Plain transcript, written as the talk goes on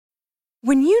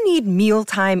When you need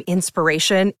mealtime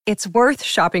inspiration, it's worth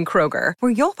shopping Kroger,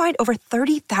 where you'll find over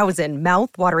 30,000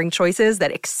 mouth-watering choices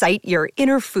that excite your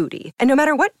inner foodie. And no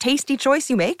matter what tasty choice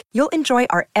you make, you'll enjoy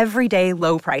our everyday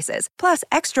low prices, plus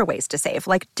extra ways to save,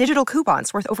 like digital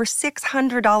coupons worth over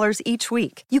 $600 each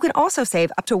week. You can also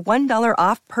save up to $1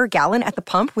 off per gallon at the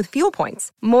pump with fuel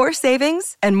points. More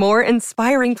savings and more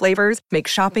inspiring flavors make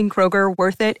shopping Kroger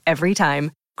worth it every time.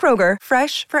 Kroger,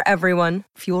 fresh for everyone.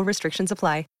 Fuel restrictions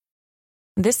apply.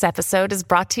 This episode is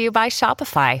brought to you by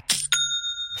Shopify.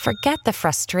 Forget the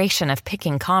frustration of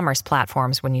picking commerce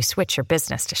platforms when you switch your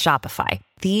business to Shopify,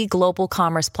 the global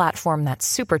commerce platform that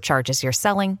supercharges your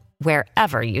selling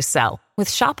wherever you sell. With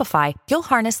Shopify, you'll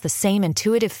harness the same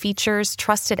intuitive features,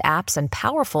 trusted apps, and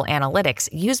powerful analytics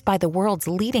used by the world's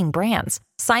leading brands.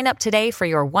 Sign up today for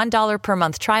your $1 per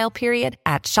month trial period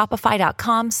at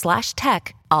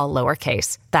shopify.com/tech, all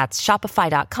lowercase. That's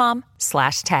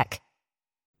shopify.com/tech.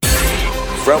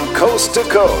 From coast to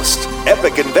coast,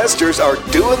 Epic investors are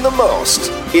doing the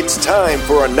most. It's time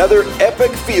for another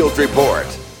Epic Field Report.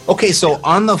 Okay, so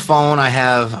on the phone, I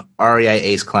have REI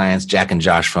ACE clients, Jack and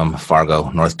Josh from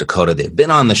Fargo, North Dakota. They've been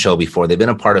on the show before. They've been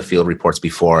a part of Field Reports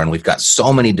before, and we've got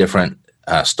so many different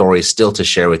stories still to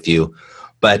share with you.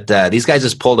 But these guys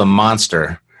just pulled a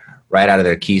monster right out of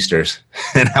their keisters,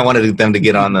 and I wanted them to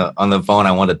get on the phone.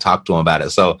 I wanted to talk to them about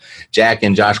it. So, Jack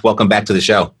and Josh, welcome back to the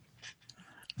show.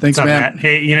 Thanks, What's up, Matt.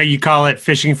 Hey, you call it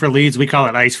fishing for leads. We call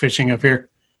it ice fishing up here.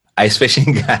 Ice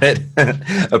fishing, got it.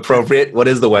 Appropriate. What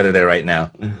is the weather there right now?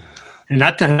 And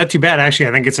not too bad, actually.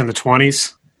 I think it's in the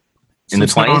 20s. In the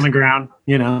 20s? On the ground,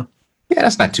 Yeah,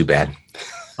 that's not too bad.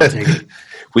 I'll take it.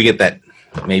 We get that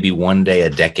maybe one day a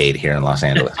decade here in Los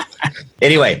Angeles.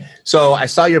 Anyway, so I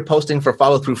saw your posting for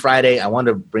Follow Through Friday. I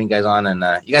wanted to bring you guys on, and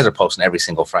you guys are posting every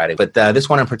single Friday. But this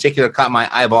one in particular caught my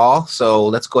eyeball, so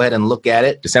let's go ahead and look at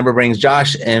it. December brings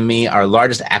Josh and me our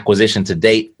largest acquisition to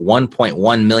date,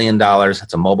 $1.1 million.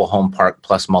 It's a mobile home park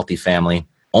plus multifamily.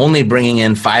 Only bringing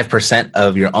in 5%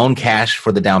 of your own cash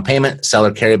for the down payment,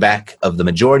 seller carryback of the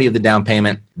majority of the down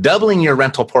payment, doubling your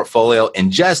rental portfolio in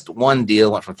just one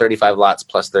deal, went from 35 lots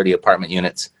plus 30 apartment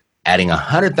units, adding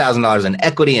 $100,000 in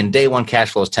equity, and day one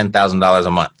cash flow is $10,000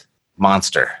 a month.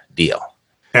 Monster deal.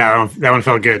 Yeah, that one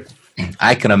felt good.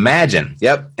 I can imagine.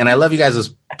 Yep. And I love you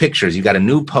guys' pictures. You got a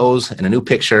new pose and a new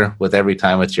picture with every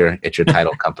time it's your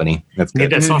title company. That's good.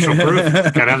 Need that social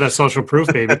proof. Got to have that social proof,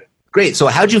 baby. Great. So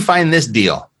how'd you find this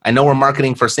deal? I know we're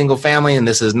marketing for single family, and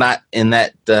this is not in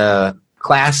that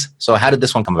class. So how did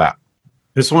this one come about?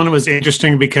 This one was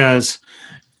interesting because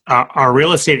our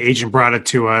real estate agent brought it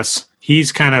to us.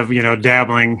 He's kind of,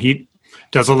 dabbling. He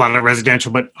does a lot of residential,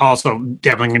 but also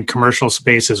dabbling in commercial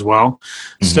space as well.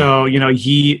 Mm-hmm. So,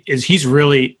 he's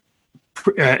really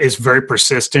is very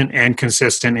persistent and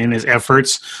consistent in his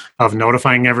efforts of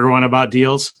notifying everyone about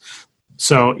deals.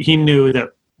 So he knew that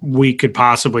we could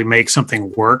possibly make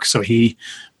something work. So he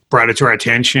brought it to our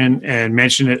attention and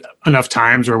mentioned it enough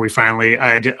times where we finally,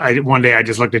 one day I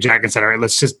just looked at Jack and said, all right,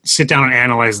 let's just sit down and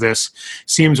analyze this.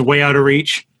 Seems way out of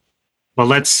reach, but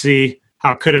let's see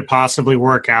how could it possibly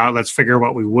work out. Let's figure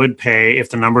what we would pay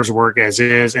if the numbers work as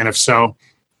is. And if so,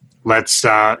 let's,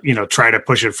 try to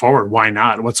push it forward. Why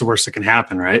not? What's the worst that can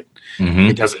happen, right?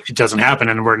 Mm-hmm. It doesn't happen,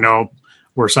 and we're no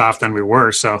worse off than we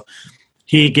were. So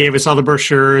he gave us all the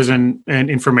brochures and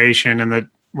information and the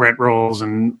rent rolls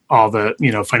and all the,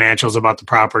 financials about the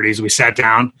properties. We sat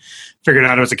down, figured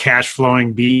out it was a cash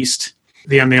flowing beast.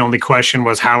 The only question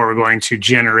was how are we going to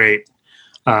generate,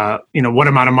 what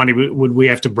amount of money would we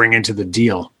have to bring into the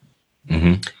deal?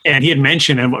 Mm-hmm. And he had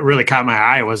mentioned, and what really caught my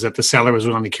eye was that the seller was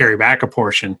willing to carry back a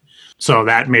portion. So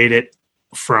that made it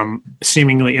from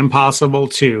seemingly impossible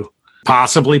to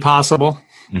possibly possible.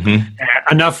 Mm-hmm.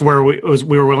 Enough where we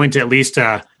were willing to at least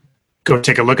go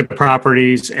take a look at the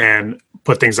properties and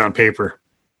put things on paper.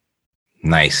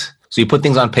 Nice. So you put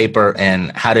things on paper,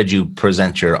 and how did you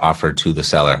present your offer to the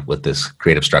seller with this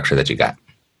creative structure that you got?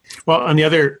 Well, and the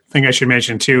other thing I should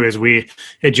mention too is we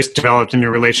had just developed a new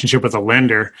relationship with a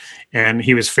lender, and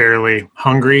he was fairly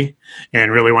hungry and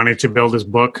really wanted to build his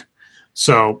book.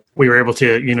 So we were able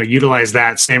to, utilize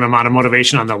that same amount of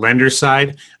motivation on the lender's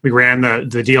side. We ran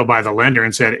the deal by the lender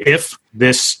and said, if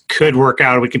this could work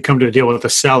out, we could come to a deal with the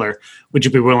seller. Would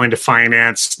you be willing to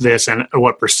finance this, and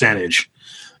what percentage?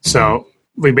 Mm-hmm. So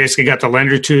we basically got the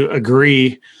lender to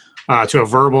agree to a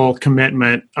verbal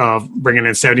commitment of bringing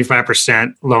in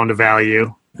 75% loan to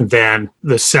value. Then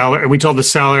the seller, we told the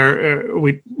seller,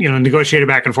 we negotiated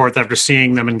back and forth after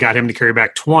seeing them and got him to carry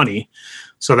back 20.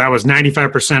 So that was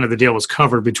 95% of the deal was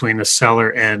covered between the seller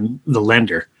and the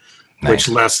lender, nice.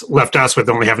 Which left us with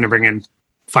only having to bring in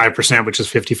 5%, which is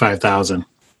 $55,000.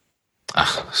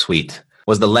 Oh, sweet.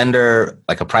 Was the lender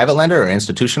like a private lender or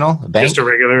institutional? A bank?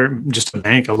 Just a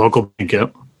bank, a local bank.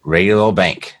 Yep. Regular old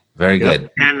bank. Very good.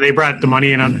 And they brought the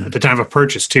money in at the time of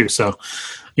purchase too. So,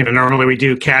 normally we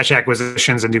do cash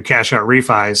acquisitions and do cash out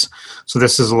refis. So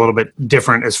this is a little bit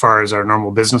different as far as our normal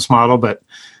business model, but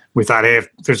we thought, hey, if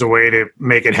there's a way to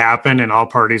make it happen and all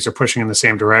parties are pushing in the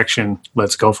same direction,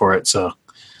 let's go for it. So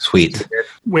sweet.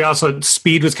 We also,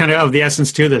 speed was kind of the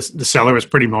essence too. The seller was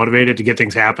pretty motivated to get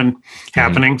things happening.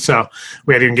 So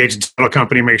we had to engage the title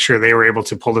company, make sure they were able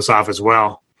to pull this off as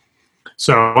well.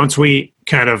 So once we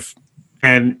kind of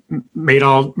made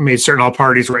certain all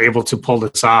parties were able to pull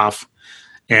this off,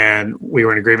 and we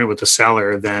were in agreement with the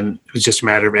seller, then it was just a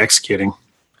matter of executing.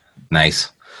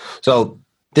 Nice. So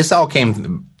this all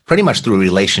came pretty much through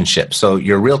relationships. So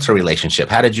your realtor relationship,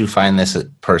 how did you find this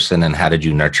person and how did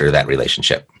you nurture that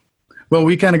relationship? Well,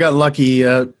 we kind of got lucky.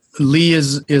 Lee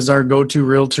is our go-to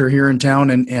realtor here in town,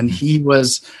 and he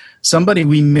was somebody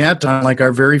we met on like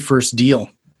our very first deal.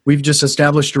 We've just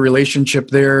established a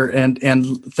relationship there, and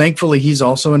thankfully he's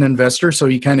also an investor, so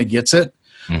he kind of gets it.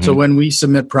 Mm-hmm. So when we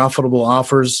submit profitable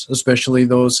offers, especially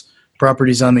those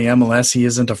properties on the MLS, he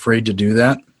isn't afraid to do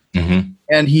that. Mm-hmm.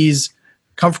 And he's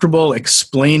comfortable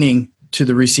explaining to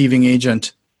the receiving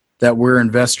agent that we're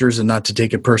investors and not to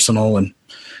take it personal. And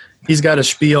he's got a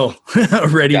spiel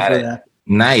ready for that.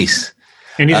 Nice.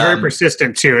 And he's very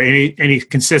persistent too. And he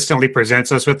consistently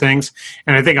presents us with things.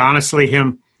 And I think honestly,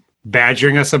 him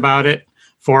badgering us about it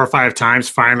 4 or 5 times,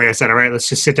 finally I said, all right, let's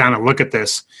just sit down and look at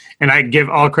this. And I give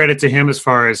all credit to him as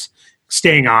far as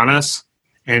staying on us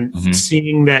and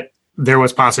seeing that there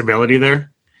was possibility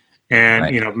there.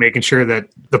 And, making sure that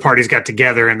the parties got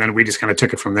together, and then we just kind of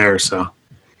took it from there. So,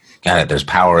 got it. There's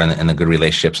power in the good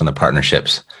relationships and the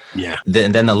partnerships. Yeah.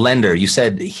 Then the lender, you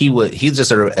said he's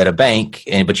just at a bank,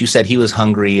 but you said he was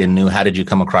hungry and knew. How did you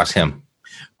come across him?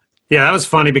 Yeah, that was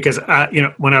funny because,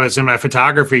 when I was in my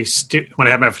photography, when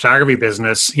I had my photography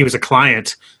business, he was a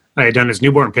client. I had done his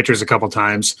newborn pictures a couple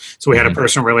times. So we had a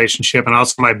personal relationship. And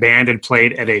also my band had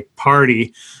played at a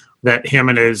party that him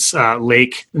and his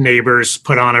lake neighbors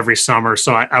put on every summer.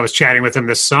 So I was chatting with him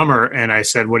this summer, and I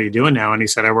said, what are you doing now? And he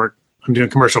said, I'm doing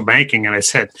commercial banking. And I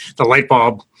said, the light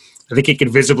bulb, I think he could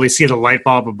visibly see the light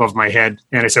bulb above my head.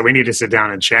 And I said, we need to sit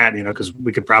down and chat, because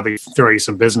we could probably throw you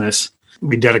some business.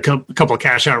 We did a couple of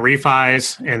cash out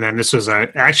refis. And then this is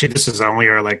only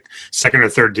our second or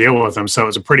third deal with him. So it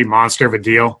was a pretty monster of a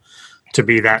deal to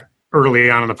be that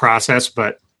early on in the process,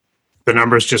 but the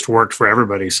numbers just worked for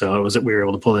everybody. So we were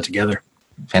able to pull it together.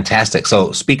 Fantastic.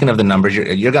 So speaking of the numbers,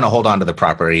 you're going to hold on to the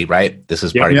property, right? This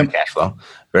is part of your cash flow.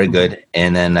 Very good.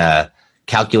 And then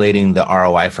calculating the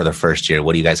ROI for the first year,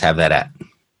 what do you guys have that at?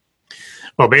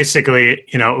 Well, basically,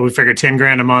 we figured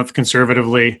 $10,000 a month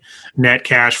conservatively net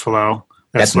cash flow.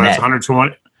 That's net.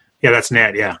 120. Yeah, that's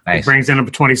net. Yeah. Nice. It brings in up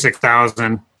to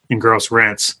 $26,000 in gross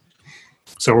rents.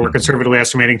 So we're conservatively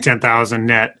estimating $10,000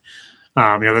 net.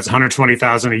 That's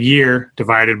 $120,000 a year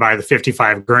divided by the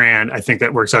 $55,000. I think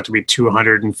that works out to be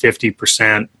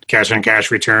 250% cash on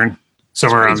cash return,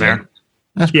 somewhere around there.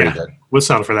 That's pretty good. We'll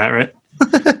settle for that, right?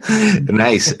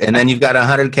 Nice. And then you've got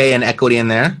 $100K in equity in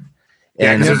there.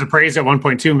 Yeah, because it was appraised at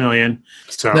 $1.2 million.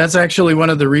 So that's actually one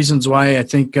of the reasons why I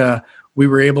think we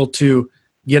were able to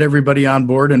get everybody on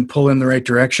board and pull in the right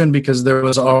direction, because there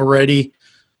was already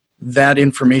that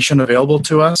information available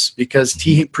to us, because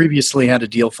he previously had a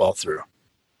deal fall through.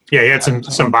 Yeah, he had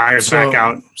some buyers back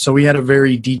out. So we had a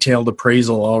very detailed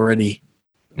appraisal already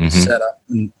set up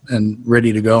and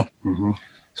ready to go. Mm-hmm.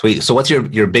 Sweet. So what's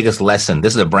your biggest lesson?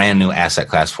 This is a brand new asset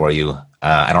class for you.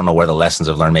 I don't know where the lessons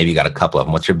have learned. Maybe you got a couple of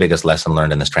them. What's your biggest lesson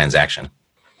learned in this transaction?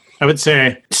 I would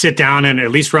say sit down and at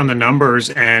least run the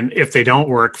numbers. And if they don't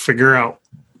work, figure out,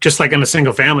 just like in a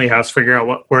single family house, figure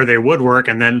out where they would work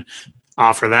and then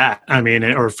offer that.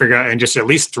 Or figure out and just at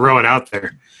least throw it out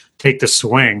there, take the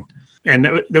swing. And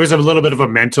there was a little bit of a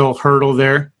mental hurdle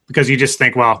there, because you just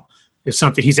think, well, if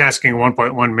something he's asking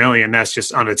 1.1 million, that's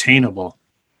just unattainable.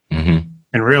 Mm-hmm.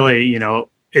 And really,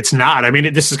 it's not. I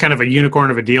mean, this is kind of a unicorn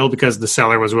of a deal because the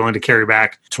seller was willing to carry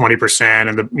back 20%,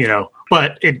 and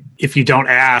but if you don't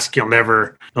ask, it'll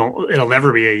never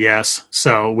be a yes.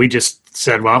 So we just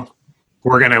said, well,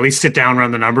 we're going to at least sit down,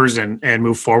 run the numbers, and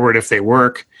move forward if they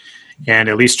work, and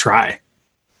at least try.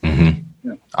 Mm-hmm.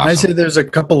 Yeah. Awesome. I say there's a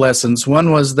couple lessons.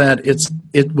 One was that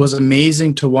it was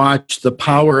amazing to watch the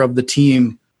power of the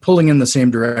team pulling in the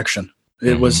same direction.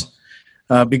 It was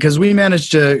because we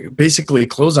managed to basically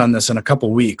close on this in a couple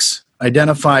weeks.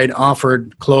 Identified,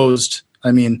 offered, closed.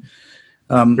 I mean,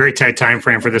 very tight time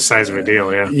frame for this size of a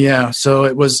deal. Yeah. Yeah. So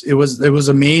it was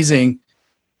amazing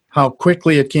how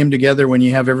quickly it came together when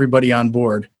you have everybody on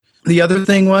board. The other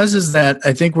thing is that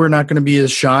I think we're not going to be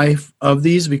as shy of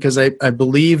these because I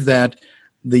believe that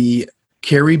the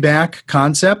carryback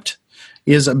concept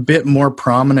is a bit more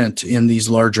prominent in these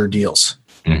larger deals.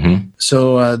 Mm-hmm.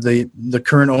 So the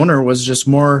current owner was just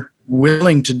more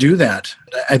willing to do that.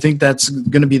 I think that's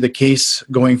going to be the case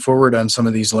going forward on some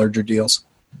of these larger deals.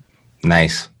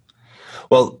 Nice.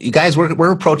 Well, you guys,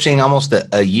 we're approaching almost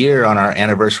a year on our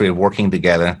anniversary of working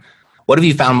together. What have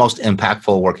you found most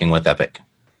impactful working with Epic?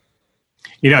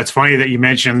 It's funny that you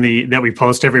mentioned that we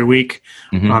post every week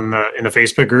in the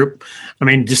Facebook group. I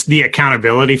mean, just the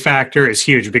accountability factor is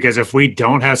huge because if we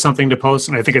don't have something to post,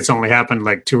 and I think it's only happened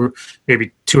like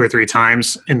maybe two or three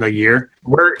times in the year,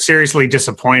 we're seriously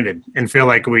disappointed and feel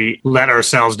like we let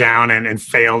ourselves down and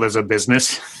failed as a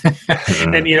business.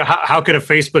 And how could a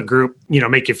Facebook group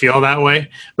make you feel that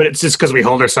way? But it's just because we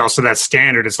hold ourselves to that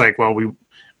standard. It's like, well, we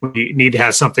need to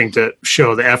have something to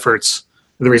show the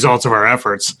results of our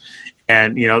efforts.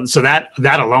 And, so that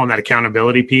alone, that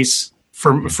accountability piece,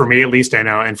 for me at least, I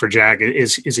know, and for Jack,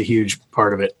 is a huge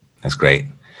part of it. That's great.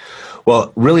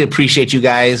 Well, really appreciate you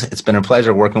guys. It's been a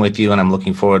pleasure working with you, and I'm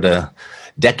looking forward to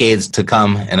decades to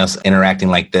come and us interacting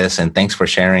like this. And thanks for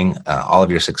sharing all of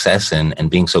your success and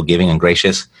being so giving and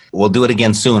gracious. We'll do it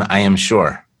again soon, I am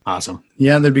sure. Awesome.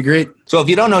 Yeah, that'd be great. So if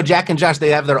you don't know Jack and Josh, they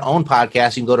have their own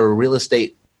podcast. You can go to Real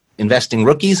Estate Investing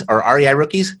Rookies or REI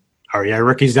Rookies.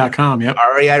 REIRookies.com. Yep.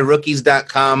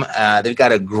 REIRookies.com. They've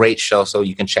got a great show, so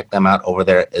you can check them out over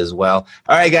there as well.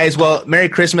 All right, guys. Well, Merry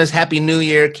Christmas. Happy New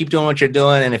Year. Keep doing what you're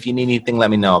doing. And if you need anything,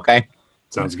 let me know, okay?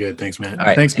 Sounds good. Thanks, Matt. All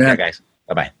right. Thanks, Matt. Care, guys.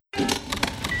 Bye-bye.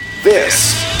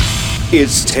 This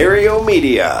is Stereo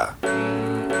Media.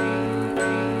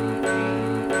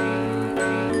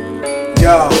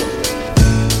 Yo.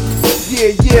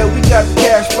 Yeah, we got the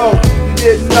cash flow. You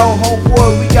didn't know,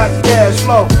 homeboy, we got the cash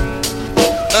flow.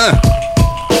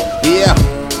 Yeah.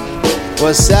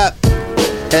 What's up?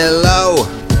 Hello.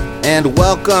 And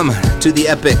welcome to the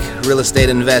Epic Real Estate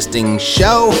Investing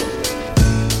Show.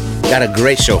 Got a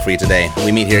great show for you today.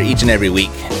 We meet here each and every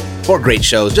week. 4 great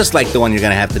shows, just like the one you're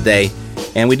going to have today.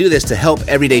 And we do this to help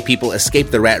everyday people escape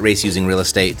the rat race using real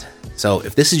estate. So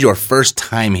if this is your first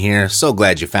time here, so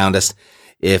glad you found us.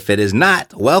 If it is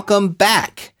not, welcome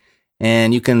back.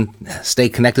 And you can stay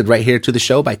connected right here to the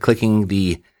show by clicking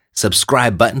the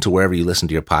subscribe button to wherever you listen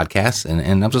to your podcasts.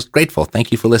 And I'm just grateful.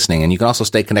 Thank you for listening. And you can also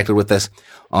stay connected with us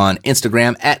on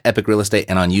Instagram at Epic Real Estate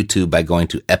and on YouTube by going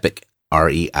to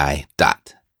epicrei.tv,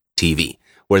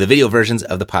 where the video versions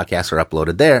of the podcast are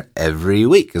uploaded there every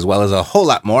week, as well as a whole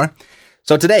lot more.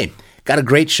 So today, got a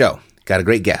great show, got a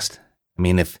great guest. I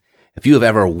mean, if you have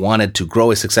ever wanted to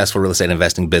grow a successful real estate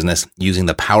investing business using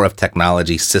the power of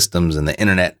technology, systems, and the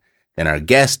internet, then our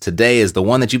guest today is the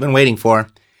one that you've been waiting for.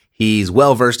 He's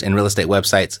well-versed in real estate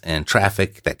websites and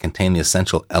traffic that contain the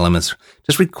essential elements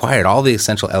all the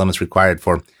essential elements required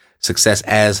for success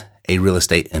as a real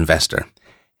estate investor.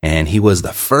 And he was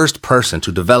the first person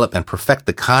to develop and perfect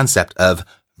the concept of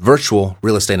virtual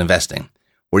real estate investing,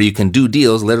 where you can do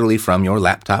deals literally from your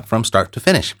laptop from start to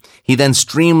finish. He then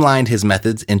streamlined his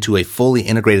methods into a fully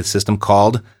integrated system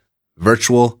called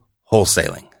virtual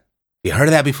wholesaling. You heard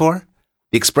of that before?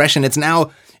 The expression, it's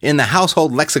now in the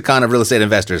household lexicon of real estate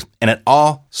investors, and it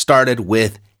all started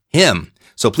with him.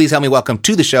 So please help me welcome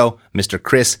to the show, Mr.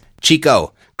 Chris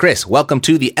Chico. Chris, welcome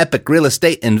to the Epic Real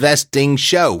Estate Investing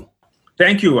Show.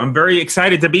 Thank you. I'm very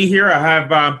excited to be here.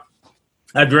 I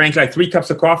drank like 3 cups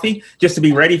of coffee just to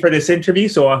be ready for this interview,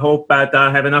 so I hope that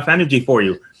I have enough energy for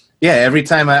you. Yeah, every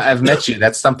time I've met you,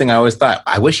 that's something I always thought.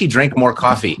 I wish he drank more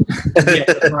coffee. Yeah,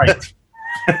 right.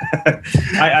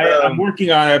 I'm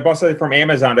working on a bus from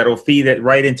Amazon that'll feed it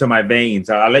right into my veins.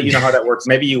 I'll let you know how that works.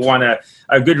 Maybe you want a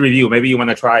good review. Maybe you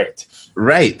want to try it.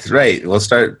 Right. We'll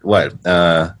start,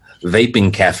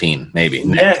 vaping caffeine, maybe.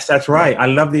 Yes, that's right. I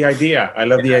love the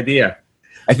idea.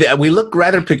 We look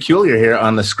rather peculiar here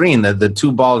on the screen, the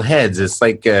 2 bald heads. It's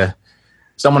like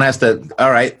someone has to,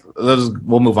 all right,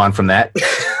 we'll move on from that.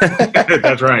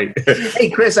 That's right.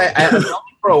 Hey, Chris, I've known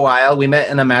you for a while. We met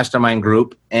in a mastermind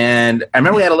group, and I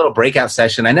remember we had a little breakout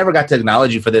session. I never got to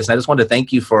acknowledge you for this, and I just wanted to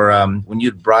thank you for when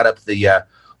you brought up the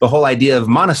whole idea of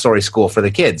Montessori school for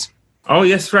the kids. Oh,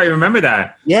 yes, right. Remember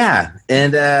that. Yeah,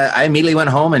 and I immediately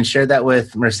went home and shared that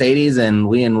with Mercedes, and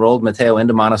we enrolled Mateo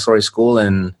into Montessori school,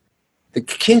 and the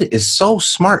kid is so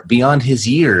smart beyond his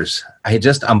years.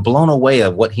 I'm blown away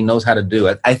of what he knows how to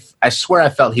do. I swear I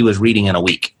felt he was reading in a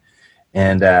week.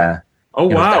 And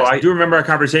wow, I do remember our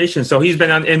conversation. So he's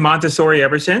been in Montessori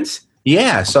ever since?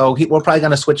 Yeah, so we're probably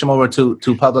going to switch him over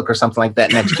to public or something like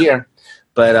that next year.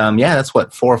 But that's 4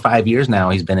 or 5 years now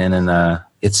he's been in, and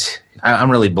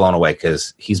I'm really blown away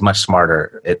because he's much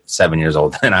smarter at 7 years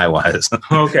old than I was.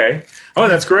 Okay. Oh,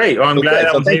 that's great. Well, I'm glad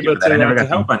I was able to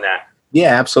help on that.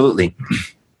 Yeah, absolutely.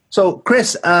 So,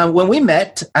 Chris, when we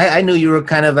met, I knew you were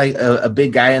kind of like a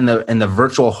big guy in the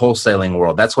virtual wholesaling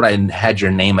world. That's what I had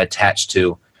your name attached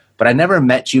to. But I never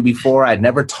met you before. I'd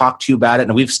never talked to you about it.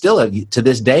 And we've still, to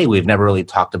this day, we've never really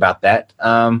talked about that.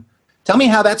 Tell me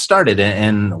how that started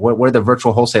and where the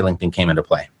virtual wholesaling thing came into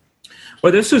play.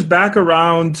 Well, this was back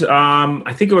around,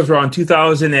 I think it was around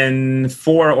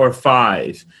 2004 or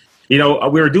 5. We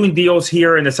were doing deals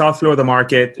here in the South Florida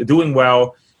market, doing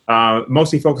well,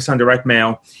 mostly focused on direct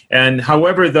mail. And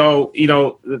however, though,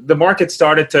 the market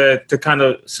started to kind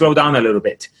of slow down a little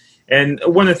bit. And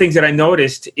one of the things that I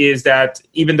noticed is that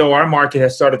even though our market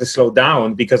has started to slow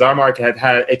down because our market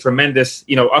had a tremendous,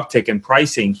 uptick in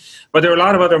pricing, but there are a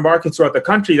lot of other markets throughout the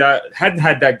country that hadn't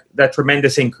had that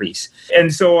tremendous increase.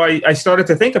 And so I started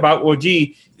to think about, well,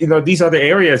 gee, these other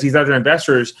areas, these other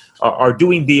investors are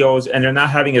doing deals and they're not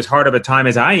having as hard of a time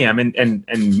as I am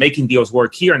and making deals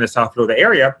work here in the South Florida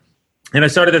area. And I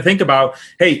started to think about,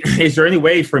 hey, is there any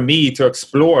way for me to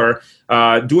explore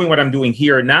doing what I'm doing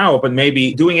here now, but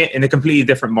maybe doing it in a completely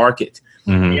different market?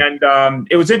 Mm-hmm. And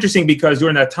it was interesting because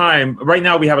during that time, right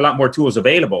now we have a lot more tools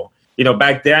available.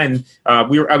 Back then I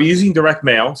was using direct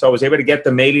mail, so I was able to get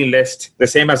the mailing list the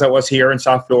same as I was here in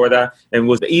South Florida, and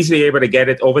was easily able to get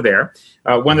it over there.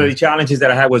 One of the challenges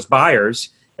that I had was buyers,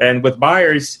 and with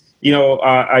buyers,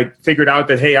 I figured out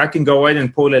that, hey, I can go in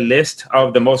and pull a list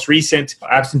of the most recent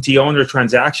absentee owner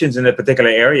transactions in a particular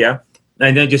area,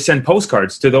 and then just send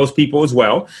postcards to those people as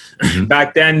well. Mm-hmm.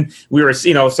 Back then, we were,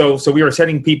 so we were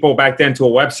sending people back then to a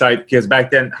website because back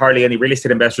then hardly any real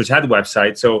estate investors had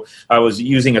websites. So I was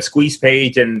using a squeeze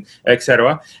page and et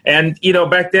cetera. And,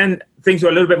 back then, things were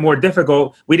a little bit more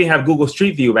difficult. We didn't have Google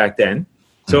Street View back then.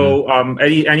 So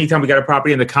anytime we got a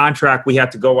property in the contract, we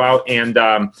had to go out and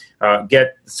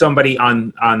get somebody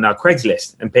on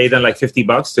Craigslist and pay them like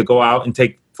 $50 to go out and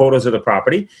take photos of the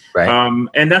property. Right.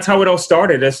 And that's how it all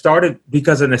started. It started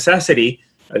because of necessity.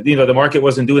 The market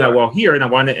wasn't doing that well here,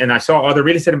 and I saw other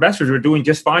real estate investors were doing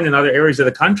just fine in other areas of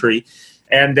the country.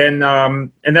 And then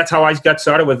and that's how I got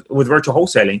started with virtual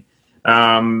wholesaling.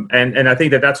 And I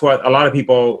think that's what a lot of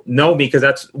people know me, because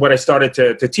that's what I started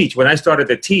to teach. When I started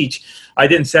to teach, I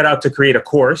didn't set out to create a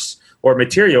course or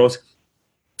materials.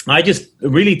 I just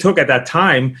really took at that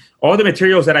time all the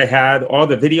materials that I had, all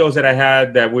the videos that I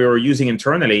had that we were using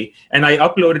internally, and I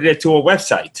uploaded it to a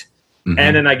website. Mm-hmm.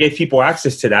 And then I gave people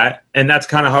access to that. And that's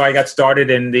kind of how I got started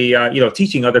in the,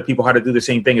 teaching other people how to do the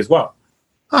same thing as well.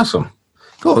 Awesome.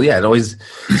 Cool. Yeah, it always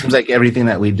seems like everything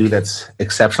that we do that's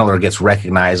exceptional or gets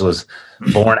recognized was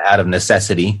born out of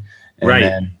necessity. And right.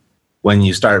 Then when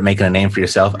you start making a name for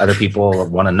yourself, other people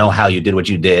want to know how you did what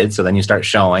you did. So then you start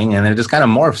showing, and it just kind of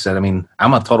morphs it. I mean,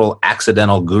 I'm a total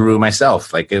accidental guru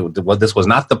myself. Like, this was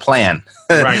not the plan.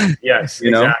 Right. Yes,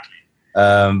 exactly.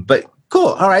 But cool.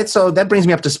 All right. So that brings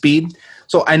me up to speed.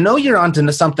 So I know you're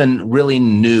onto something really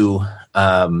new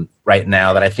right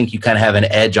now that I think you kind of have an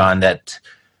edge on that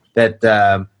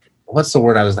what's the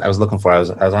word I was looking for? I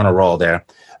was on a roll there.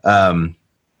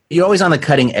 You're always on the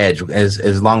cutting edge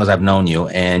as long as I've known you,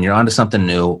 and you're onto something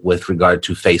new with regard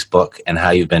to Facebook and how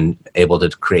you've been able to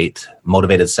create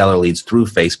motivated seller leads through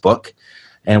Facebook,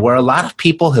 and where a lot of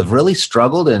people have really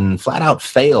struggled and flat out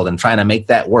failed in trying to make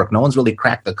that work. No one's really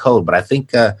cracked the code, but I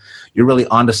think you're really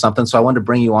onto something. So I wanted to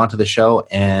bring you onto the show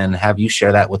and have you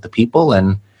share that with the people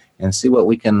and see what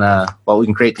we can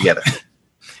create together.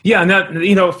 Yeah,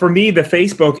 and for me, the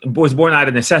Facebook was born out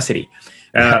of necessity.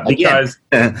 Because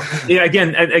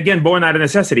again, born out of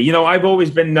necessity. I've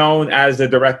always been known as a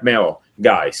direct mail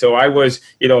guy. So I was,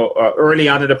 early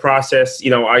on in the process,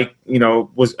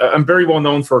 I'm very well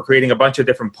known for creating a bunch of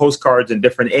different postcards and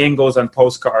different angles on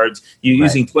postcards,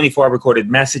 using 24-hour recorded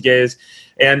messages,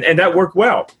 and that worked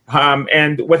well.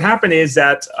 And what happened is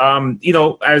that,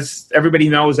 as everybody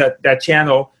knows, that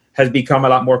channel has become a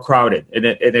lot more crowded, and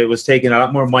it was taking a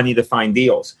lot more money to find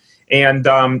deals. And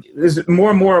there's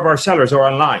more and more of our sellers are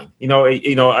online.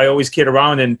 I always kid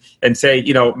around and say,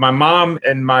 my mom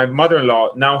and my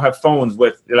mother-in-law now have phones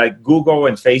with like Google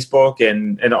and Facebook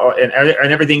and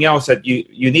everything else that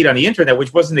you need on the internet,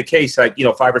 which wasn't the case 5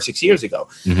 or 6 years ago.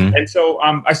 Mm-hmm. And so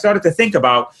I started to think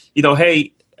about,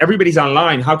 hey, everybody's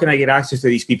online. How can I get access to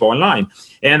these people online?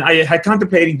 And I had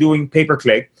contemplated doing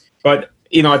pay-per-click, but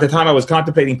at the time I was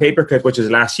contemplating pay-per-click, which is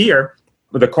last year.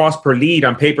 The cost per lead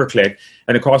on pay-per-click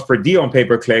and the cost per deal on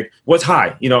pay-per-click was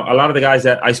high. A lot of the guys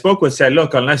that I spoke with said,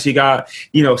 look, unless you got,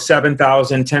 $7,000,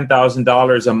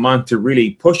 $10,000 a month to really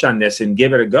push on this and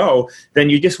give it a go, then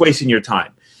you're just wasting your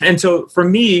time. And so for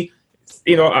me,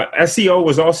 SEO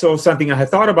was also something I had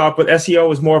thought about, but SEO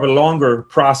was more of a longer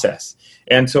process.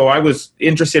 And so I was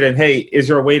interested in, hey, is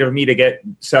there a way for me to get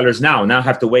sellers now? Now I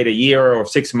have to wait a year or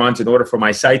 6 months in order for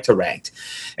my site to rank.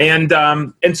 And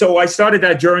so I started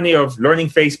that journey of learning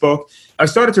Facebook. I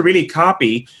started to really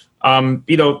copy,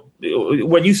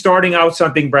 when you're starting out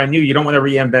something brand new, you don't want to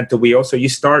reinvent the wheel. So you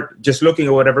start just looking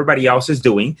at what everybody else is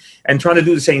doing and trying to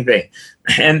do the same thing.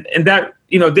 And that,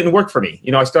 didn't work for me.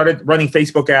 I started running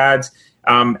Facebook ads.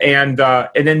 And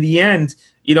in the end,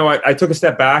 I took a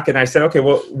step back and I said, okay,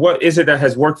 well, what is it that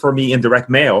has worked for me in direct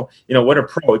mail? What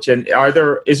approach? And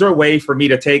is there a way for me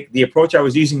to take the approach I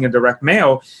was using in direct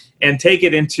mail and take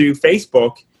it into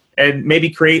Facebook and maybe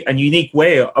create a unique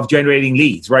way of generating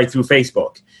leads right through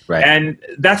Facebook? Right. And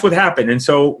that's what happened. And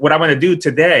so what I want to do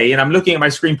today, and I'm looking at my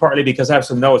screen partly because I have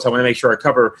some notes. I want to make sure I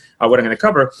cover what I'm going to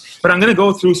cover. But I'm going to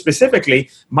go through specifically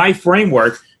my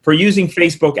framework for using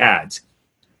Facebook ads.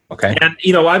 Okay. And,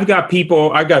 I've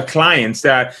got clients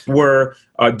that were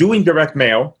doing direct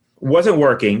mail, wasn't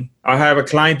working. I have a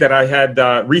client that I had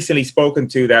recently spoken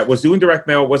to that was doing direct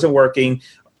mail, wasn't working,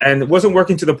 and wasn't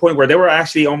working to the point where they were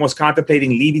actually almost contemplating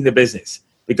leaving the business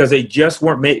because they just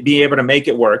weren't being able to make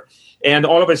it work. And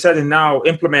all of a sudden now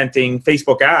implementing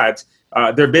Facebook ads,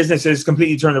 their business is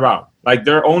completely turned around. Like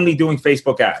they're only doing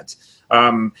Facebook ads.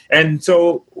 And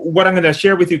so what I'm going to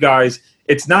share with you guys,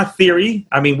 it's not theory.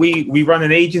 I mean, we run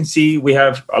an agency. We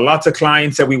have lots of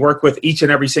clients that we work with each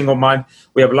and every single month.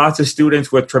 We have lots of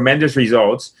students with tremendous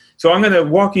results. So I'm going to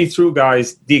walk you through,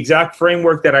 guys, the exact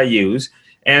framework that I use.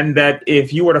 And that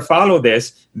if you were to follow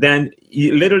this, then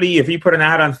literally, if you put an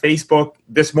ad on Facebook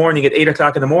this morning at 8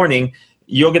 o'clock in the morning,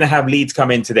 you're going to have leads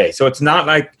come in today. So it's not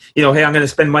like, hey, I'm going to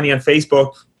spend money on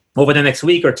Facebook over the next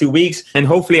week or 2 weeks, and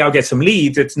hopefully I'll get some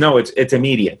leads. It's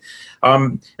immediate.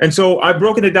 And so I've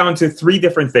broken it down to 3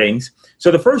 different things. So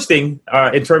the first thing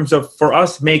in terms of for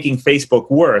us making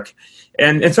Facebook work,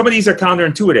 and some of these are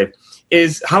counterintuitive,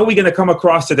 is how are we going to come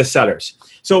across to the sellers?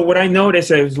 So what I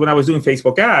noticed is when I was doing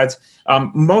Facebook ads,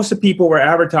 most of the people were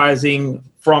advertising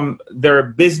from their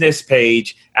business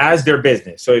page as their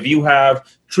business. So if you have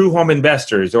True Home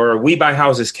Investors or We Buy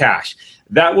Houses Cash,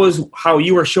 that was how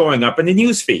you were showing up in the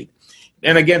newsfeed.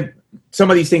 And again, some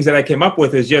of these things that I came up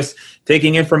with is just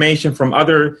taking information from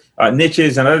other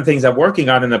niches and other things I'm working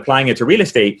on and applying it to real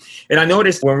estate. And I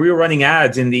noticed when we were running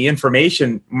ads in the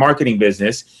information marketing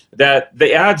business that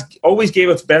the ads always gave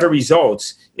us better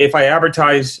results if I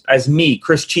advertise as me,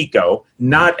 Chris Chico,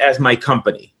 not as my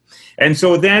company. And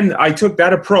so then I took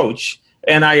that approach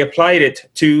and I applied it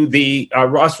to the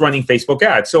us running Facebook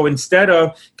ads. So instead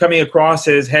of coming across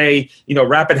as, hey,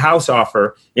 rapid house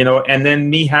offer, and then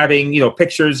me having,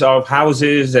 pictures of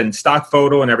houses and stock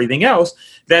photo and everything else,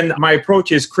 then my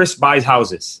approach is Chris buys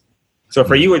houses. So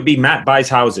for you, it'd be Matt buys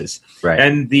houses. Right.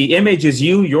 And the image is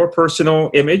your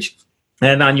personal image.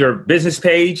 And on your business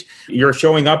page, you're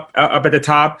showing up at the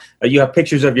top. You have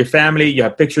pictures of your family. You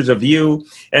have pictures of you.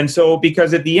 And so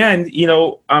because at the end,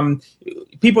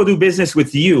 people do business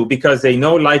with you because they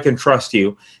know, like, and trust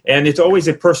you. And it's always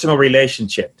a personal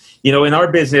relationship. In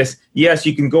our business, yes,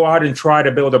 you can go out and try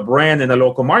to build a brand in a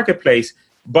local marketplace.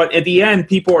 But at the end,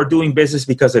 people are doing business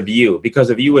because of you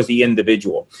as the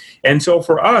individual. And so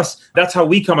for us, that's how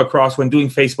we come across when doing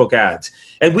Facebook ads.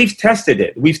 And we've tested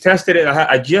it.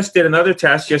 I just did another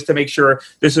test just to make sure.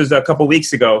 This was a couple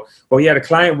weeks ago. Well, he had a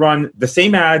client run the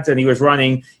same ads and he was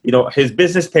running, his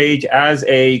business page as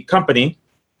a company.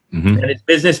 Mm-hmm. And his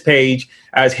business page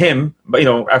as him,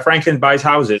 Franklin Buys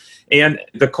Houses. And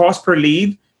the cost per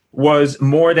lead was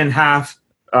more than half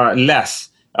less.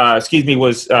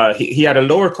 He had a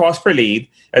lower cost per lead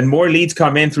and more leads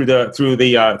come in through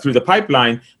the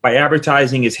pipeline by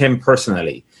advertising as him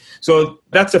personally. So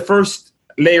that's the first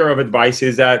layer of advice,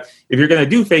 is that if you're going to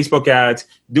do Facebook ads,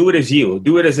 do it as you,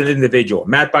 do it as an individual.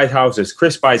 Matt buys houses,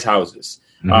 Chris buys houses.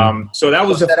 Mm-hmm. So that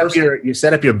was the first. You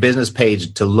set up your business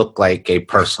page to look like a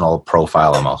personal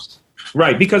profile almost.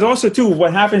 Right, because also too,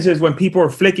 what happens is when people are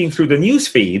flicking through the news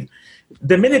feed,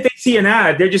 the minute they see an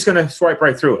ad, they're just going to swipe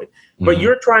right through it. But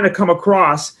you're trying to come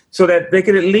across so that they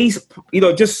can at least,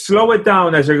 just slow it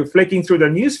down as they're flicking through their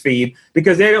news feed,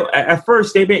 because at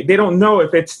first they don't know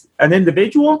if it's an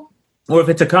individual or if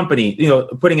it's a company,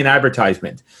 putting an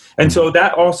advertisement. And so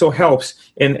that also helps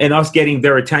in us getting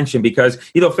their attention, because,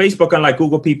 Facebook, unlike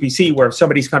Google PPC, where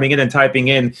somebody's coming in and typing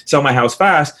in sell my house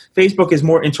fast, Facebook is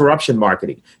more interruption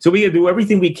marketing. So we do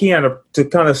everything we can to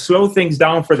kind of slow things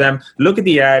down for them, look at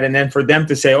the ad, and then for them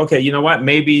to say, okay, you know what,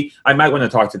 maybe I might want to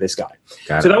talk to this guy.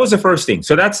 So that was the first thing.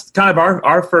 So that's kind of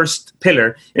our first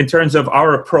pillar in terms of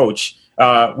our approach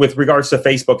with regards to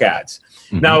Facebook ads.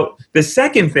 Mm-hmm. Now, the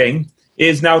second thing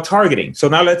is now targeting. So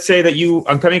now let's say that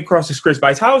I'm coming across this Chris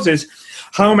Buys Houses.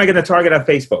 How am I going to target on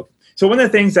Facebook? So one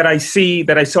of the things that I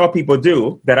saw people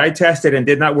do that I tested and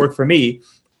did not work for me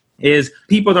is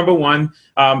people, number one,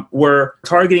 were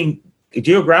targeting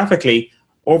geographically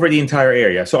over the entire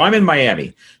area. So I'm in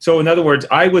Miami. So in other words,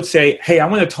 I would say, hey, I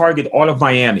want to target all of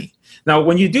Miami. Now,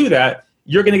 when you do that,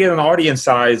 you're going to get an audience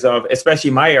size of, especially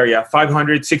my area,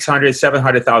 500, 600,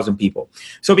 700,000 people.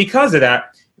 So because of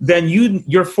that, then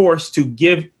you're forced to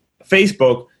give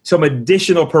Facebook some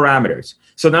additional parameters.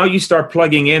 So now you start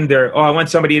plugging in there, I want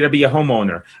somebody to be a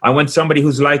homeowner. I want somebody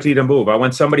who's likely to move. I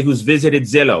want somebody who's visited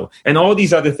Zillow and all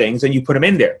these other things, and you put them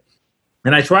in there.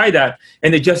 And I tried that,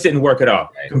 and it just didn't work at all.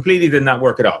 Completely did not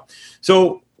work at all.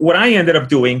 So what I ended up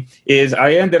doing is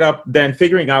I ended up then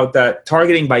figuring out that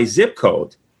targeting by zip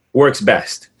code works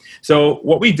best. So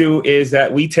what we do is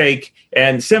that we take,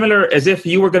 and similar as if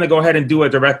you were going to go ahead and do a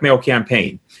direct mail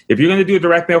campaign. If you're going to do a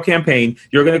direct mail campaign,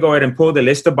 you're going to go ahead and pull the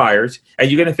list of buyers, and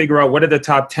you're going to figure out what are the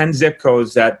top 10 zip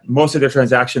codes that most of the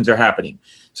transactions are happening.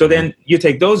 So then you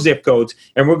take those zip codes,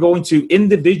 and we're going to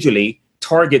individually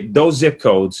target those zip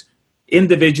codes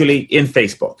individually in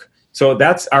Facebook. So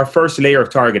that's our first layer of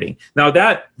targeting. Now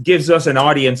that gives us an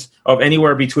audience of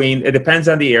anywhere between, it depends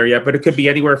on the area, but it could be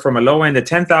anywhere from a low end of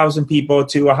 10,000 people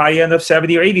to a high end of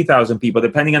 70 or 80,000 people,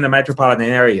 depending on the metropolitan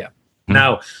area.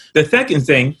 Now, the second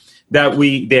thing that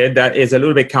we did that is a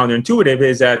little bit counterintuitive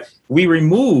is that we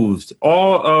removed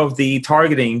all of the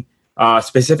targeting,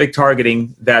 specific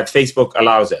targeting that Facebook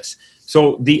allows us.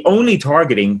 So the only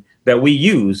targeting that we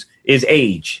use is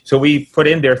age. So we put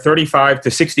in there 35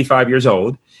 to 65 years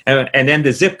old and then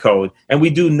the zip code, and we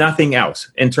do nothing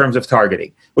else in terms of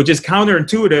targeting, which is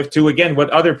counterintuitive to, again, what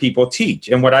other people teach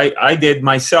and what I did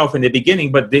myself in the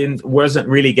beginning, but wasn't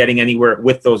really getting anywhere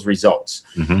with those results.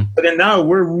 But then now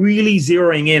we're really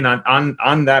zeroing in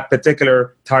on that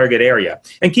particular target area.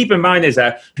 And keep in mind is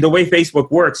that the way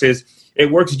Facebook works is it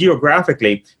works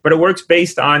geographically, but it works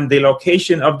based on the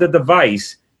location of the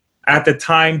device at the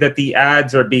time that the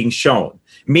ads are being shown.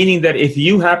 Meaning that if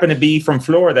you happen to be from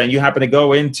Florida and you happen to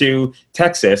go into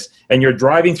Texas and you're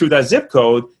driving through that zip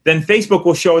code, then Facebook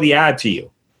will show the ad to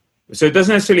you. So it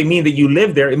doesn't necessarily mean that you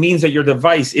live there. It means that your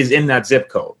device is in that zip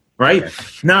code, right? Okay.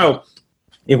 Now,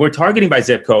 if we're targeting by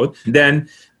zip code, then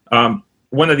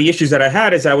one of the issues that I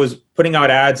had is I was putting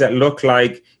out ads that look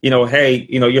like, hey,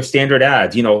 your standard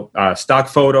ads, stock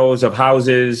photos of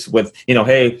houses with,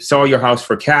 hey, sell your house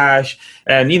for cash,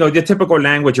 and, the typical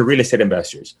language of real estate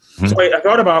investors. So I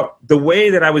thought about the way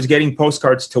that I was getting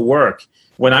postcards to work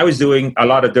when I was doing a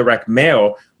lot of direct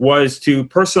mail was to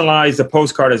personalize the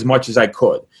postcard as much as I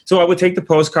could. So I would take the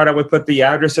postcard, I would put the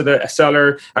address of the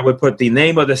seller, I would put the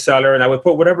name of the seller, and I would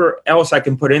put whatever else I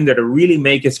can put in there to really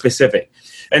make it specific.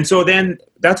 And so then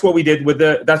that's what we do with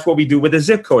the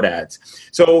zip code ads.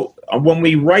 So when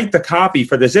we write the copy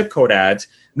for the zip code ads,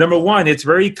 number one, it's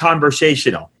very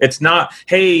conversational. It's not,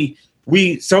 hey,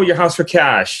 we sell your house for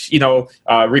cash,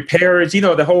 repairs,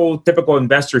 the whole typical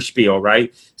investor spiel,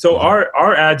 right? So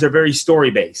our ads are very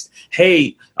story-based.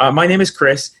 Hey, my name is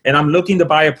Chris, and I'm looking to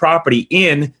buy a property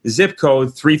in zip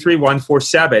code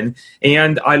 33147,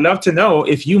 and I'd love to know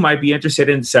if you might be interested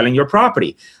in selling your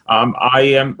property.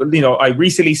 I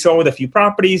recently sold a few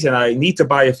properties, and I need to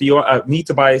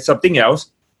buy something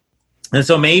else. And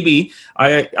so maybe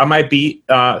I might be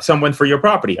someone for your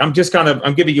property. I'm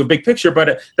giving you a big picture,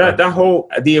 but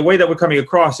the way that we're coming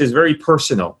across is very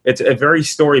personal. It's a very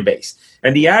story based,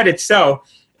 and the ad itself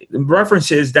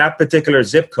references that particular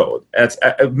zip code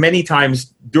many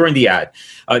times during the ad.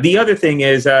 The other thing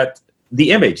is that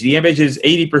the image is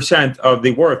 80% of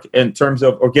the work in terms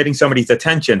of getting somebody's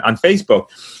attention on Facebook.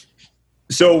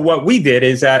 So what we did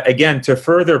is that, again, to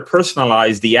further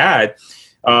personalize the ad.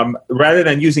 Rather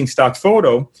than using stock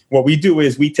photo, what we do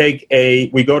is we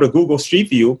go to Google Street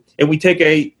View and we take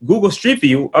a Google Street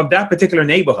View of that particular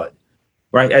neighborhood,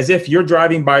 right? As if you're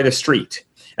driving by the street.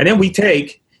 And then we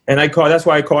take, that's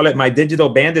why I call it my digital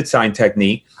bandit sign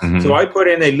technique. So I put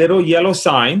in a little yellow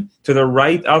sign to the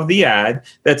right of the ad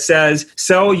that says,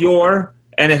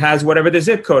 and it has whatever the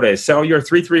zip code is, sell your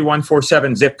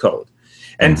 33147 zip code.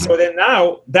 And so then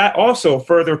now that also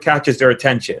further catches their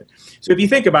attention. So if you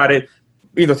think about it,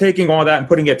 taking all that and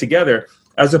putting it together,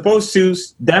 as opposed to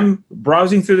them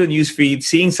browsing through the news feed,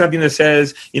 seeing something that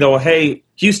says, hey,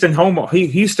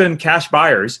 Houston cash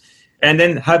buyers, and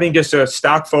then having just a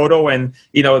stock photo and,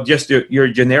 just your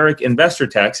generic investor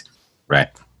text. Right.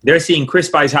 They're seeing Chris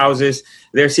Buys Houses.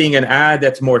 They're seeing an ad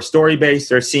that's more story-based.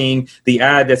 They're seeing the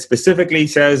ad that specifically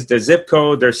says the zip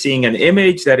code. They're seeing an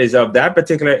image that is of that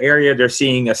particular area. They're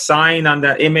seeing a sign on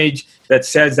that image that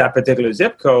says that particular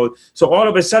zip code. So all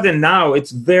of a sudden now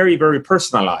it's very, very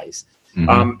personalized.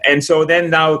 Mm-hmm. And so then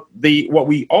now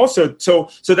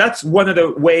so that's one of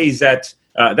the ways that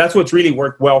that's what's really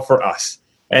worked well for us.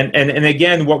 And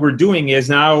again, what we're doing is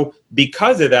now,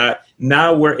 because of that,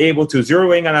 now we're able to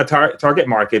zero in on a target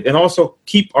market and also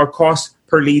keep our cost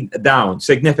per lead down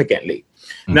significantly.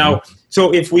 Mm-hmm. Now,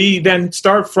 so if we then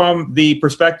start from the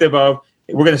perspective of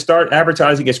we're going to start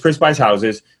advertising as Chris Buys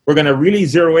Houses, we're going to really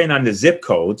zero in on the zip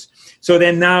codes. So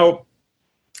then now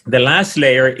the last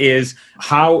layer is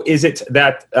how is it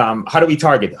that, how do we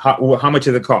target? How much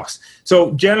is the cost?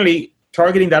 So generally,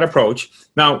 targeting that approach.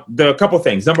 Now, a couple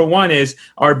things. Number one is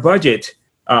our budget.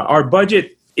 Our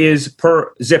budget is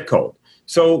per zip code.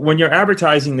 So when you're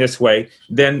advertising this way,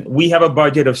 then we have a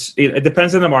budget of, it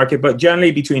depends on the market, but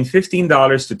generally between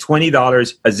 $15 to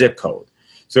 $20 a zip code.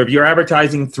 So if you're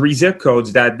advertising 3 zip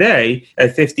codes that day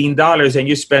at $15 and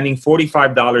you're spending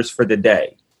 $45 for the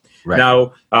day. Right.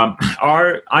 Now,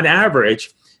 on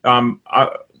average,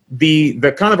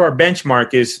 the kind of our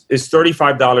benchmark is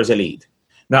 $35 a lead.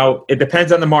 Now, it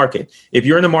depends on the market. If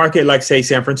you're in a market like, say,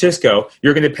 San Francisco,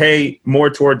 you're going to pay more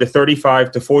toward the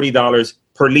 $35 to $40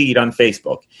 per lead on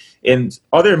Facebook. In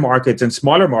other markets and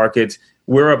smaller markets,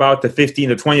 we're about the $15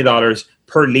 to $20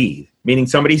 per lead, meaning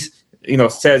somebody's,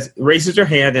 raises their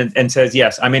hand and says,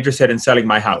 yes, I'm interested in selling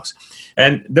my house.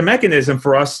 And the mechanism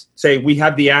for us, say we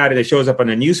have the ad and it shows up on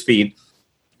the newsfeed,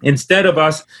 instead of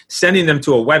us sending them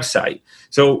to a website.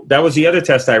 So that was the other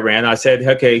test I ran. I said,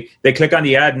 okay, they click on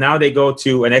the ad. Now they go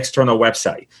to an external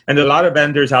website. And there are a lot of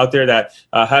vendors out there that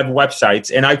have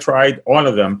websites. And I tried all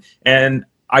of them and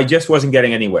I just wasn't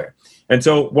getting anywhere. And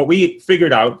so what we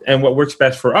figured out and what works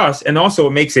best for us, and also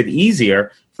makes it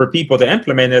easier for people to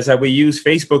implement, is that we use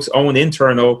Facebook's own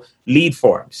internal lead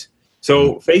forms.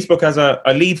 So Facebook has a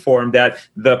lead form that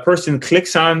the person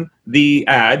clicks on the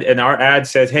ad, and our ad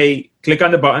says, hey, click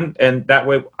on the button, and that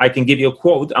way I can give you a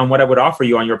quote on what I would offer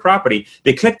you on your property.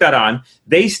 They click that on.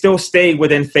 They still stay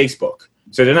within Facebook.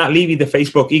 So they're not leaving the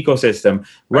Facebook ecosystem.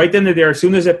 Right then and there, as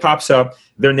soon as it pops up,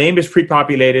 their name is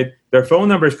pre-populated, their phone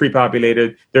number is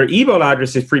pre-populated, their email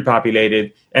address is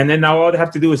pre-populated, and then now all they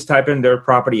have to do is type in their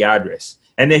property address.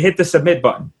 And they hit the submit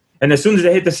button. And as soon as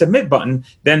they hit the submit button,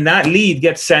 then that lead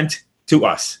gets sent to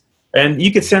us. And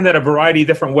you could send that a variety of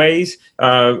different ways.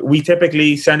 We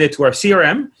typically send it to our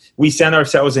CRM. We send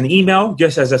ourselves an email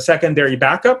just as a secondary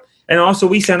backup. And also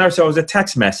we send ourselves a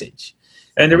text message.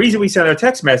 And the reason we send our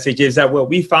text message is that what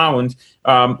we found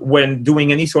when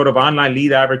doing any sort of online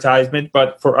lead advertisement,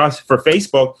 but for us, for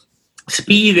Facebook,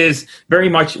 speed is very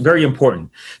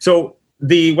important. So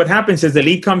what happens is the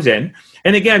lead comes in.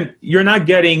 And again, you're not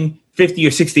getting 50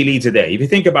 or 60 leads a day. If you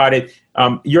think about it,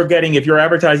 if you're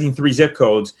advertising 3 zip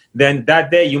codes, then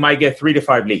that day you might get 3 to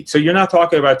 5 leads. So you're not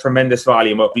talking about tremendous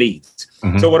volume of leads.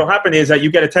 Mm-hmm. So what will happen is that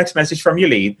you get a text message from your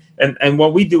lead. And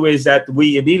what we do is that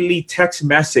we immediately text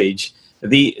message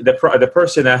the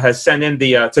person that has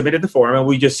submitted the form. And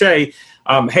we just say,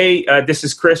 hey, this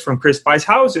is Chris from Chris Buys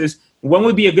Houses. When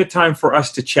would be a good time for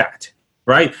us to chat?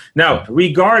 Right? Now,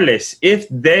 regardless if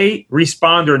they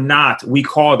respond or not, we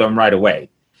call them right away.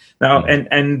 Now,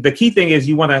 and the key thing is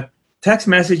you want to text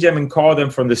message them and call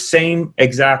them from the same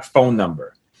exact phone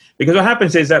number. Because what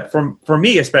happens is that for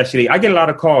me especially, I get a lot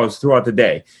of calls throughout the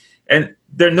day. And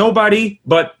they're nobody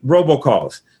but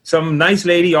robocalls. Some nice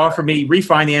lady offered me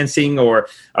refinancing or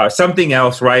something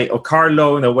else, right? Or car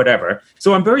loan or whatever.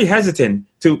 So I'm very hesitant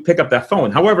to pick up that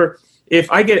phone. However,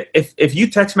 if you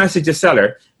text message a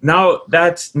seller, now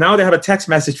they have a text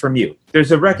message from you.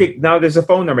 Now there's a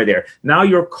phone number there. Now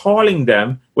you're calling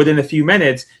them within a few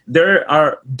minutes. There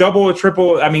are double or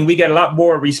triple. I mean, we get a lot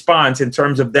more response in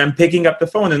terms of them picking up the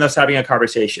phone and us having a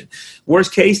conversation.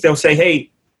 Worst case, they'll say,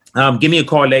 hey, give me a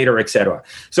call later, etc.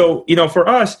 So, for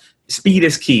us, speed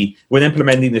is key when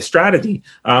implementing this strategy.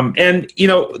 And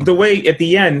the way at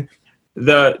the end,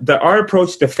 our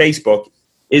approach to Facebook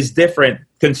is different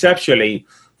conceptually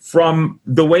from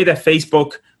the way that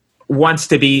Facebook wants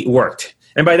to be worked.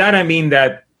 And by that, I mean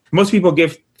that most people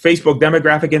give Facebook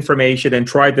demographic information and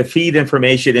try to feed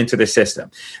information into the system.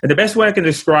 And the best way I can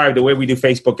describe the way we do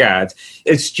Facebook ads,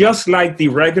 it's just like the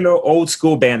regular old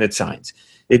school bandit signs.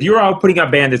 If you're out putting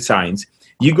up bandit signs,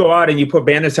 you go out and you put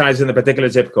bandit signs in a particular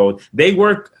zip code. They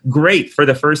work great for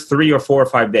the first 3 or 4 or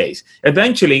 5 days.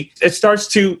 Eventually, it starts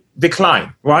to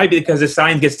decline. Why? Because the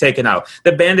sign gets taken out.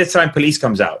 The bandit sign police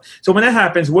comes out. So when that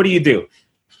happens, what do?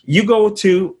 You go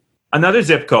to another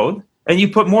zip code and you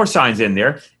put more signs in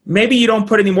there. maybe you don't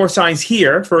put any more signs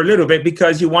here for a little bit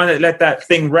because you want to let that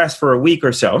thing rest for a week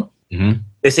or so. Mm-hmm.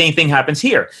 The same thing happens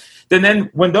here. Then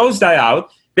when those die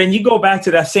out, then you go back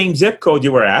to that same zip code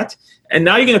you were at, and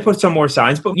now you're going to put some more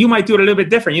signs, but you might do it a little bit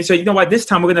different. You say, you know what, this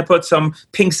time we're going to put some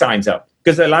pink signs up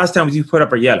because the last time you put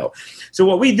up are yellow. So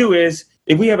what we do is,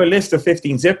 if we have a list of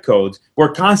 15 zip codes,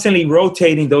 we're constantly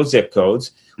rotating those zip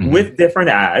codes with different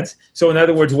ads. So in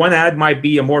other words, one ad might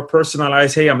be a more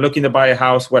personalized, hey, I'm looking to buy a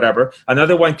house, whatever.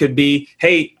 Another one could be,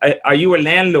 hey, are you a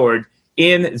landlord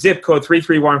in zip code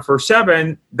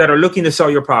 33147 that are looking to sell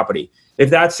your property?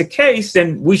 If that's the case,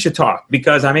 then we should talk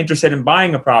because I'm interested in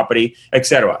buying a property,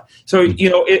 etc. So,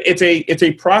 it's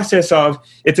a process of,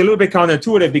 it's a little bit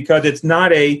counterintuitive because it's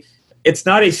not a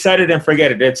set it and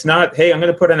forget it. It's not, hey, I'm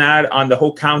going to put an ad on the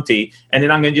whole county and then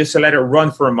I'm going to just let it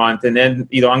run for a month and then,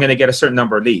 I'm going to get a certain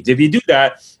number of leads. If you do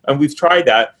that, and we've tried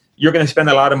that, you're going to spend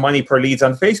a lot of money per leads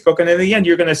on Facebook. And in the end,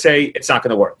 you're going to say it's not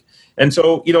going to work. And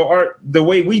so, the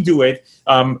way we do it,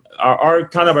 our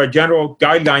general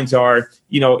guidelines are,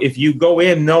 if you go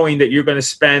in knowing that you're going to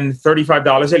spend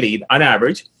 $35 a lead on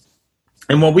average,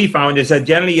 and what we found is that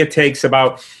generally it takes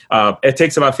about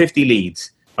 50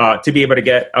 leads to be able to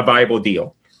get a viable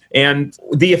deal. And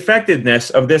the effectiveness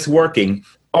of this working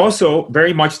also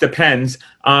very much depends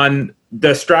on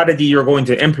the strategy you're going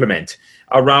to implement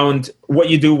around what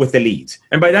you do with the leads.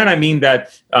 And by that, I mean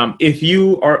that if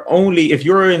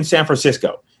you're in San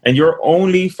Francisco and you're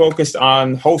only focused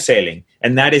on wholesaling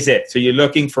and that is it. So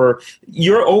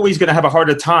you're always going to have a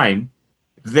harder time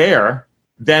there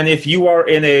than if you are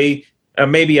in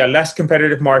maybe a less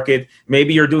competitive market.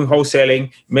 Maybe you're doing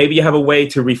wholesaling. Maybe you have a way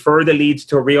to refer the leads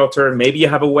to a realtor. Maybe you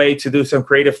have a way to do some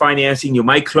creative financing. You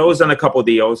might close on a couple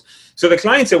deals. So the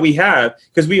clients that we have,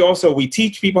 because we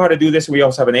teach people how to do this. We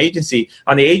also have an agency.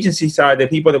 On the agency side, the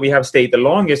people that we have stayed the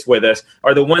longest with us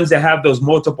are the ones that have those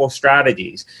multiple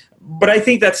strategies. But I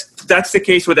think that's the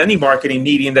case with any marketing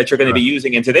medium that you're going to be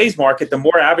using in today's market. The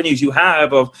more avenues you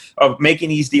have of making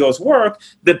these deals work,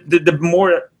 the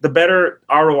better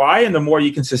ROI and the more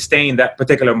you can sustain that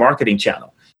particular marketing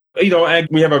channel. And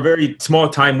we have a very small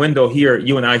time window here,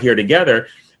 you and I here together.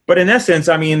 But in essence,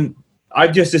 I mean,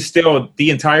 I've just distilled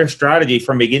the entire strategy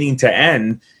from beginning to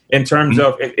end in terms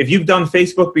of if you've done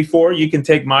Facebook before, you can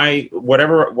take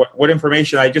what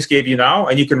information I just gave you now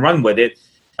and you can run with it.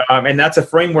 And that's a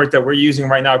framework that we're using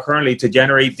right now currently to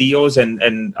generate deals,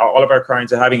 and all of our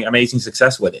clients are having amazing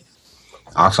success with it.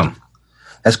 Awesome.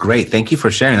 That's great. Thank you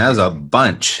for sharing. That was a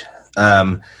bunch.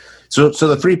 So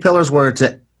the 3 pillars were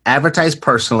to advertise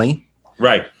personally.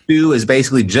 Right. 2 is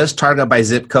basically just target by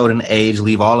zip code and age,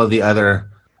 leave all of the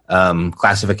other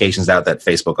classifications out that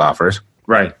Facebook offers.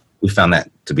 Right. We found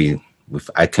that to be,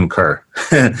 I concur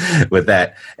with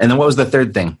that. And then what was the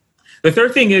third thing? The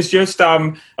third thing is just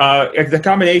the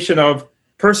combination of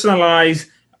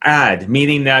personalized ad,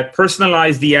 meaning that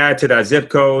personalize the ad to that zip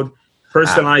code,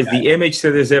 personalize the image to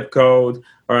the zip code,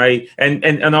 all right,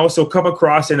 and also come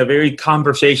across in a very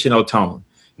conversational tone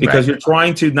because you're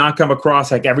trying to not come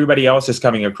across like everybody else is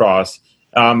coming across.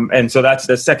 And so that's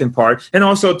the second part. And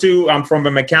also, too, from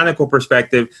a mechanical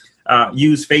perspective,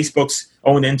 use Facebook's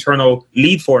own internal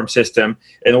lead form system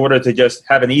in order to just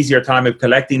have an easier time of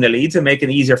collecting the leads and make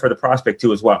it easier for the prospect,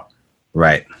 too, as well.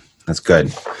 Right. That's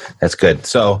good. That's good.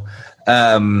 So,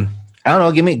 I don't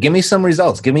know. Give me some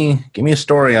results. Give me a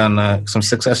story on some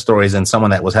success stories and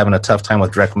someone that was having a tough time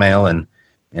with direct mail and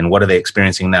what are they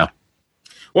experiencing now?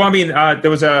 Well, I mean, there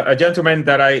was a gentleman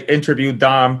that I interviewed,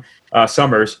 Dom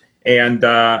Summers. And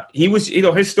he was,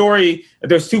 his story,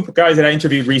 there's 2 guys that I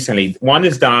interviewed recently. One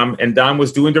is Dom, and Dom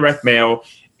was doing direct mail.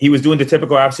 He was doing the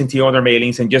typical absentee owner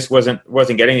mailings and just wasn't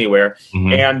getting anywhere.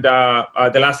 Mm-hmm. And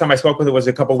the last time I spoke with him was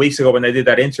a couple of weeks ago when I did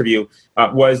that interview,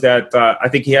 was that I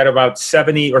think he had about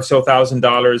 $70,000 or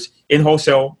so in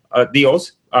wholesale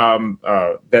deals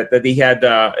that he had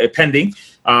pending.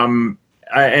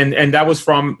 And that was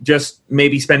from just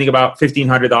maybe spending about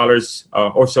 $1,500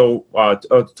 or so, a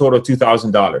total of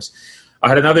 $2,000. I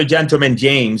had another gentleman,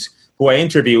 James, who I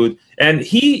interviewed, and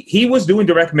he was doing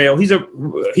direct mail. He's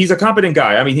a competent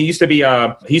guy. I mean, he used to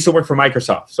work for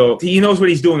Microsoft, so he knows what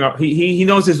he's doing. He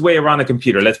knows his way around the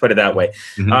computer. Let's put it that way.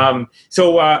 Mm-hmm.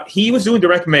 So he was doing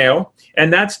direct mail,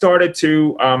 and that started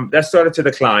to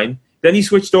decline. Then he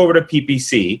switched over to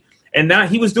PPC. And now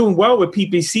he was doing well with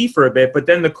PPC for a bit, but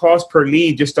then the cost per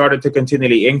lead just started to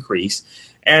continually increase.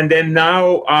 And then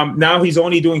now he's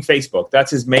only doing Facebook.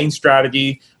 That's his main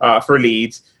strategy for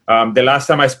leads. The last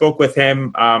time I spoke with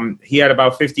him, he had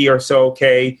about 50 or so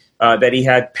K that he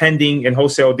had pending in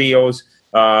wholesale deals.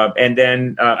 And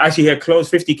then actually he had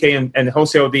closed 50K in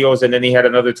wholesale deals, and then he had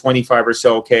another 25 or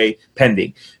so K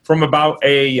pending. From about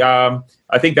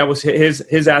I think that was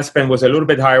his ad spend was a little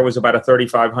bit higher, was about a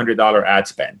 $3,500 ad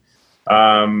spend.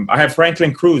 I have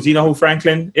Franklin Cruz. You know who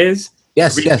Franklin is?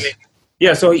 Yes, yes.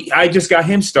 Yeah, so I just got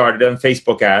him started on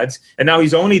Facebook ads, and now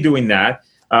he's only doing that.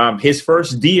 His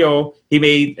first deal he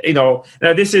made, now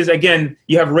this is, again,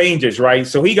 you have ranges, right?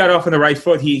 So he got off on the right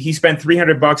foot. He spent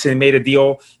 $300 and made a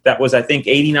deal that was, I think,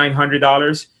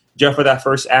 $8,900 just for that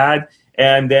first ad.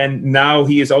 And then now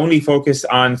he is only focused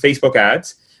on Facebook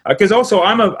ads. Because also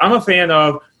I'm a fan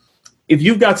of, if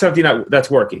you've got something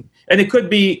that's working, and it could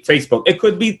be Facebook, it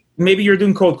could be maybe you're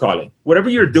doing cold calling, whatever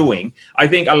you're doing. I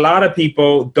think a lot of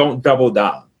people don't double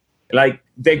down. Like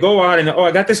they go out and,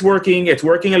 I got this working. It's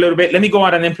working a little bit. Let me go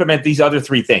out and implement these other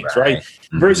three things, right?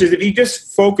 Mm-hmm. Versus if you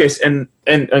just focus and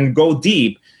go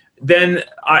deep, then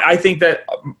I think that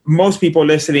most people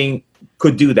listening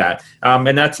could do that.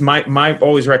 And that's my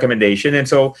always recommendation. And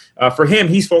so for him,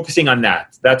 he's focusing on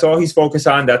that. That's all he's focused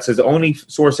on. That's his only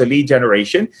source of lead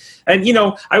generation. And,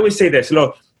 I always say this,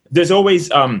 look, there's always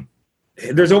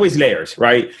layers,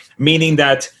 right? Meaning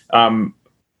that,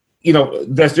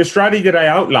 the strategy that I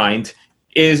outlined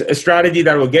is a strategy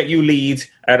that will get you leads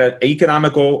at an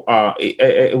economical,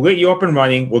 will get you up and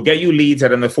running, will get you leads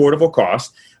at an affordable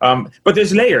cost. But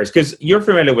there's layers, because you're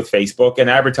familiar with Facebook and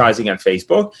advertising on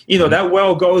Facebook. That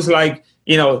well goes like,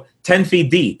 10 feet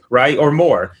deep, right? Or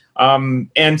more.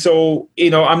 And so,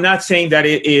 I'm not saying that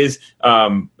it is,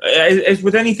 as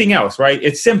with anything else, right?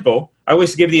 It's simple. I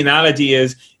always give the analogy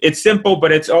is it's simple,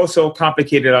 but it's also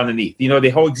complicated underneath. The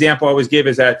whole example I always give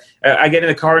is that I get in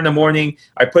the car in the morning,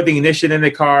 I put the ignition in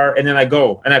the car, and then I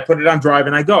go, and I put it on drive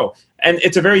and I go. And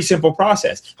it's a very simple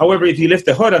process. However, if you lift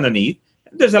the hood underneath,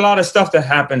 there's a lot of stuff that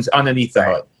happens underneath the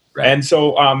hood. Right. And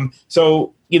so,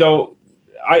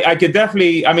 I could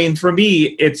definitely, for me,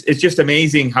 it's just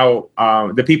amazing how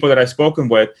the people that I've spoken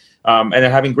with and are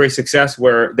having great success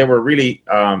where they were really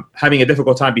having a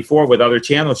difficult time before with other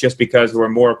channels just because they were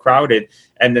more crowded.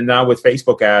 And then now with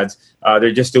Facebook ads,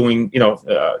 they're just doing,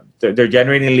 they're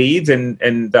generating leads and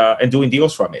doing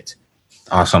deals from it.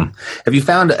 Awesome. Have you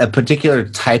found a particular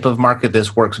type of market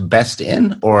this works best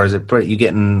in, or is it you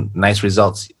getting nice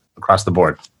results across the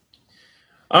board?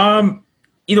 I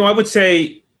would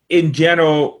say in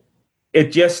general,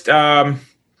 it just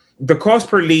the cost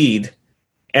per lead.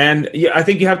 And I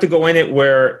think you have to go in it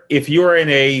where if you're in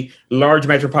a large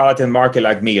metropolitan market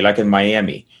like me, like in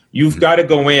Miami, you've got to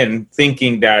go in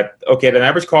thinking that, okay, at an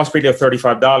average cost per lead of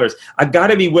 $35, I got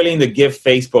to be willing to give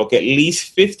Facebook at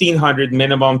least $1,500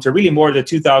 minimum to really more than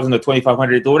 $2,000 to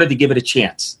 $2,500 in order to give it a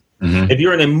chance. Mm-hmm. If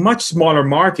you're in a much smaller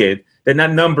market, then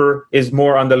that number is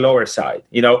more on the lower side.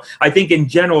 I think in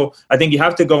general, you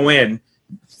have to go in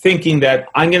thinking that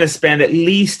I'm going to spend at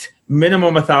least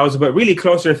minimum $1,000, but really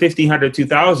closer to $1,500 to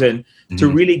 $2,000 to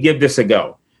really give this a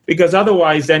go. Because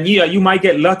otherwise, then you might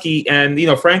get lucky. And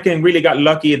Franklin really got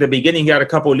lucky at the beginning. He got a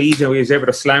couple of leads and he was able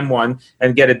to slam one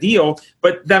and get a deal.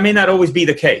 But that may not always be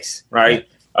the case, right?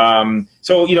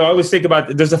 So I always think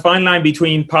about there's a fine line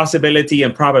between possibility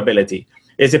and probability.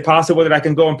 Is it possible that I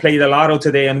can go and play the lotto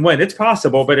today and win? It's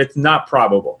possible, but it's not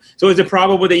probable. So is it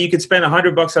probable that you could spend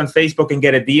 $100 on Facebook and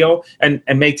get a deal and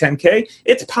make 10K?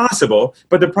 It's possible,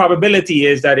 but the probability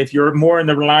is that if you're more in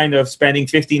the line of spending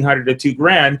 $1,500 to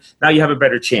 $2,000, now you have a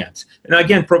better chance. And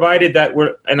again, provided that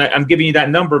I'm giving you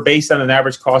that number based on an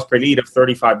average cost per lead of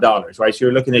 $35, right? So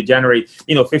you're looking to generate,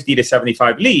 50 to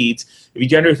 75 leads. If you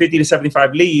generate 50 to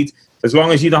 75 leads, as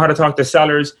long as you know how to talk to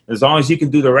sellers, as long as you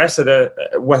can do the rest of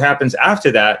what happens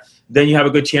after that, then you have a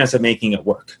good chance of making it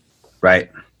work. Right.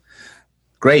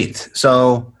 Great.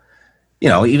 So,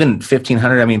 even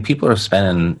 $1,500. People are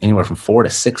spending anywhere from $4,000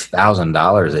 to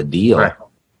 $6,000 a deal,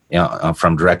 right,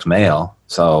 from direct mail.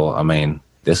 So,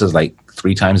 this is like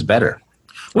 3 times better.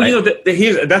 Well,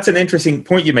 right? That's an interesting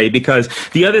point you made, because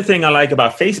the other thing I like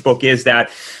about Facebook is that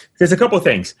there's a couple of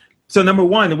things. So number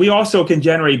one, we also can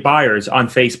generate buyers on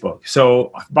Facebook.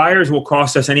 So buyers will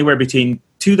cost us anywhere between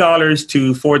 $2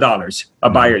 to $4 a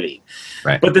buyer lead.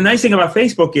 Right. But the nice thing about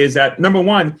Facebook is that, number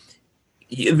one,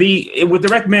 with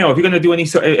direct mail, if you're going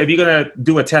to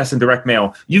do a test in direct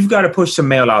mail, you've got to push some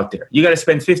mail out there. You got to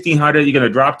spend $1,500. You're going to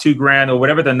drop $2,000 or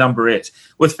whatever the number is.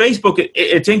 With Facebook,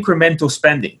 it's incremental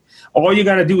spending. All you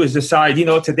got to do is decide,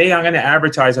 today I'm going to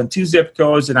advertise on 2 zip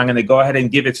codes and I'm going to go ahead and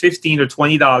give it $15 or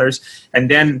 $20, and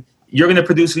then you're going to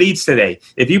produce leads today.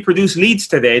 If you produce leads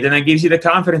today, then that gives you the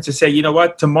confidence to say, you know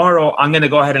what, tomorrow I'm going to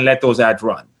go ahead and let those ads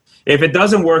run. If it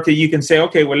doesn't work, you can say,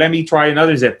 okay, well, let me try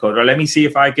another zip code, or let me see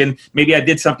if maybe I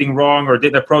did something wrong or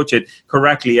didn't approach it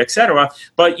correctly, etc.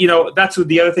 But, that's what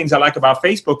the other things I like about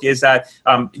Facebook is that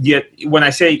when I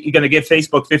say you're going to give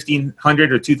Facebook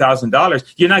 $1,500 or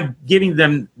 $2,000, you're not giving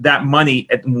them that money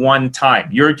at one time.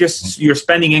 You're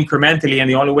spending incrementally, and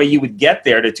the only way you would get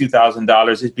there to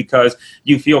 $2,000 is because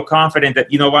you feel confident that,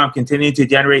 I'm continuing to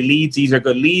generate leads. These are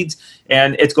good leads,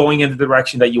 and it's going in the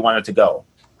direction that you want it to go.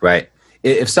 Right.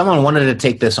 If someone wanted to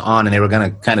take this on and they were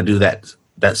going to kind of do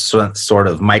that sort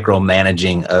of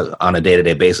micromanaging on a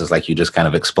day-to-day basis, like you just kind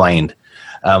of explained,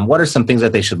 what are some things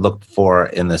that they should look for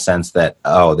in the sense that,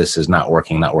 this is not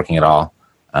working at all?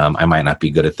 I might not be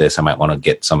good at this. I might want to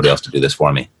get somebody else to do this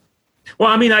for me. Well,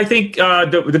 I think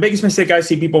the biggest mistake I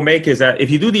see people make is that if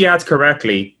you do the ads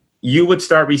correctly, you would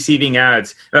start receiving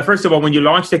ads. First of all, when you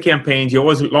launch the campaigns, you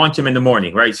always launch them in the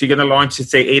morning, right? So you're going to launch at,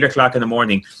 say, 8 o'clock in the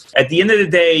morning. At the end of the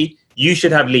day, you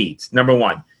should have leads, number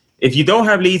one. If you don't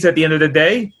have leads at the end of the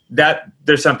day,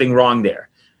 there's something wrong there.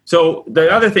 So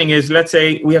the other thing is, let's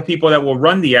say we have people that will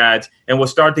run the ads and will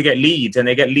start to get leads, and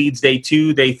they get leads day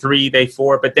 2, day 3, day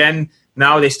 4, but then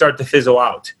now they start to fizzle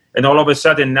out. And all of a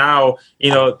sudden now,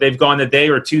 they've gone a day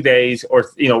or 2 days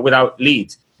or, without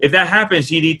leads. If that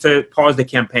happens, you need to pause the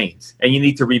campaigns and you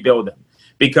need to rebuild them.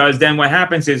 Because then what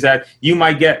happens is that you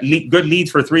might get good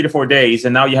leads for 3 to 4 days,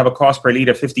 and now you have a cost per lead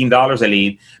of $15 a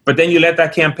lead. But then you let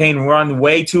that campaign run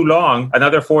way too long,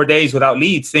 another 4 days without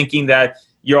leads, thinking that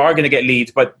you are going to get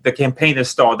leads, but the campaign is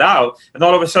stalled out. And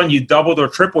all of a sudden you doubled or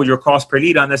tripled your cost per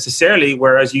lead unnecessarily,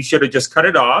 whereas you should have just cut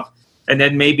it off and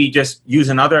then maybe just use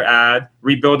another ad,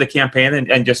 rebuild the campaign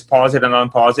and just pause it and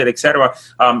unpause it, et cetera,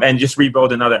 and just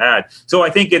rebuild another ad. So I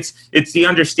think it's the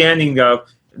understanding of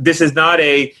this is not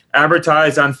a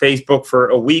advertise on Facebook for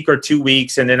a week or 2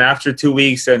 weeks, and then after 2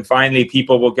 weeks, and finally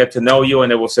people will get to know you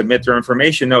and they will submit their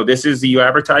information. No, this is you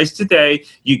advertise today,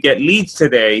 you get leads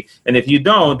today, and if you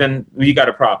don't, then you got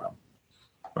a problem,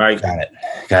 right?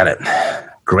 Got it.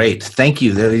 Great. Thank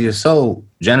you. You're so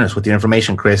generous with your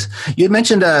information, Chris. You had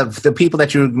mentioned the people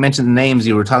that you mentioned the names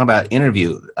you were talking about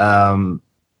interview.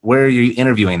 Where are you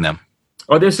interviewing them?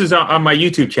 Oh, this is on my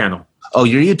YouTube channel. Oh,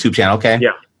 your YouTube channel. Okay.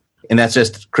 Yeah. And that's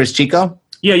just Chris Chico?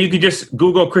 Yeah, you could just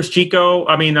Google Chris Chico.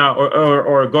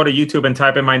 Or go to YouTube and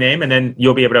type in my name, and then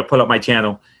you'll be able to pull up my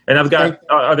channel. And I've got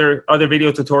other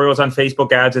video tutorials on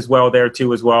Facebook ads as well there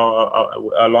too,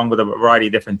 along with a variety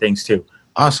of different things too.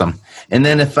 Awesome. And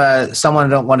then if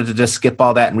someone wanted to just skip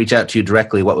all that and reach out to you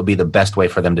directly, what would be the best way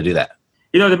for them to do that?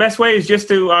 The best way is just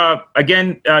to,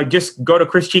 just go to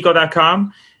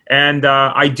chrischico.com. And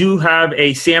I do have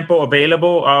a sample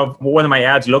available of what one of my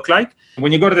ads look like.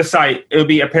 When you go to the site, it'll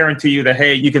be apparent to you that,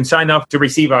 hey, you can sign up to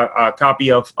receive a copy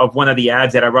of one of the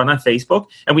ads that I run on Facebook.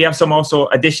 And we have some also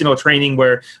additional training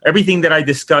where everything that I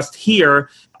discussed here,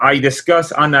 I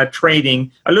discuss on that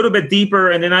training a little bit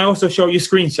deeper. And then I also show you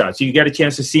screenshots. You get a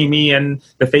chance to see me and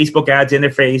the Facebook ads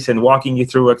interface and walking you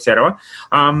through, et cetera.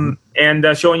 And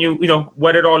showing you,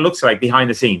 what it all looks like behind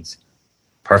the scenes.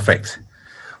 Perfect.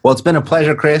 Well, it's been a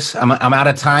pleasure, Chris. I'm out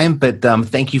of time, but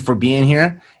thank you for being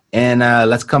here. And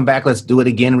let's come back. Let's do it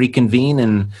again, reconvene.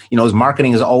 And, as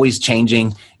marketing is always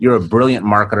changing, you're a brilliant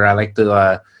marketer. I like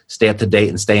to stay up to date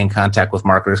and stay in contact with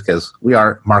marketers because we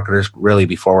are marketers really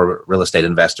before we're real estate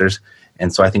investors.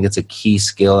 And so I think it's a key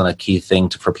skill and a key thing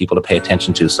for people to pay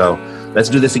attention to. So let's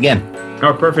do this again.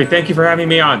 Oh, perfect. Thank you for having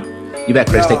me on. You bet,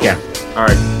 Chris. Take care. All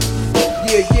right.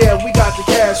 Yeah, we got the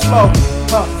cash flow.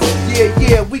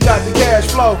 Yeah, we got the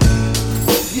cash flow.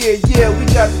 Yeah, we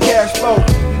got the cash flow.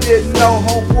 You didn't know,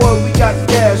 homeboy, we got the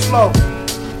cash flow.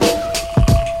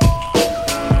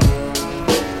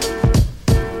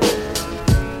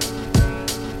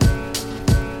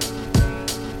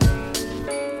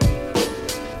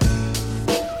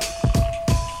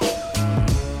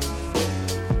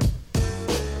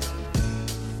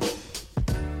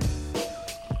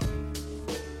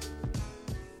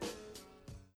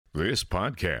 This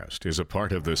podcast is a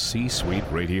part of the C-Suite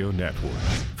Radio Network.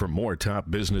 For more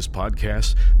top business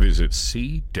podcasts, visit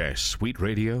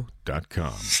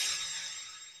c-suiteradio.com.